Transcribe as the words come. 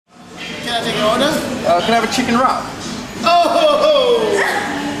I take your order? Can I have a chicken wrap? Oh,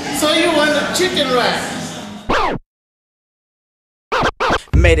 so you want a chicken wrap?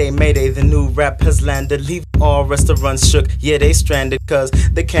 Mayday, mayday, the new rap has landed. Leave all restaurants shook, yeah they stranded. Cause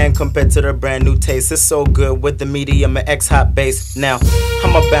they can't compare to the brand new taste. It's so good with the medium and X-hot bass. Now,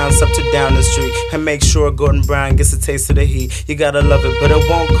 I'ma bounce up to down the street and make sure Gordon Brown gets a taste of the heat. You gotta love it, but it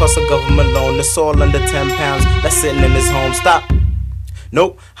won't cost a government loan. It's all under 10 pounds, that's sitting in his home. Stop.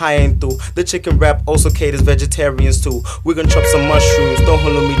 Nope, I ain't through. The chicken wrap also caters vegetarians too. We gon' chop some mushrooms, throw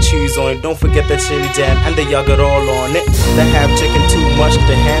halloumi cheese on it. Don't forget the chili jam and the yogurt all on it. The half chicken too much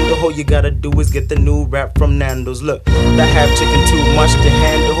to handle. All you gotta do is get the new wrap from Nandos. Look, the half chicken too much to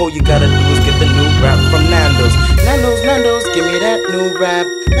handle. All you gotta do is get the new wrap from Nandos. Nandos, Nandos, give me that new wrap.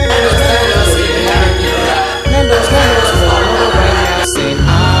 Nandos, Nandos, give me that new wrap. Nandos, Nandos, right now saying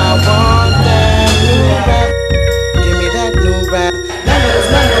I want that new wrap. Give me that new wrap.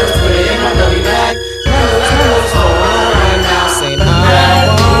 Nandos, put it in my belly bag. Nandos, right now saying I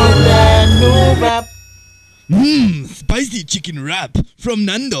want that new wrap. Spicy chicken wrap from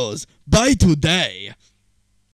Nandos. Buy today.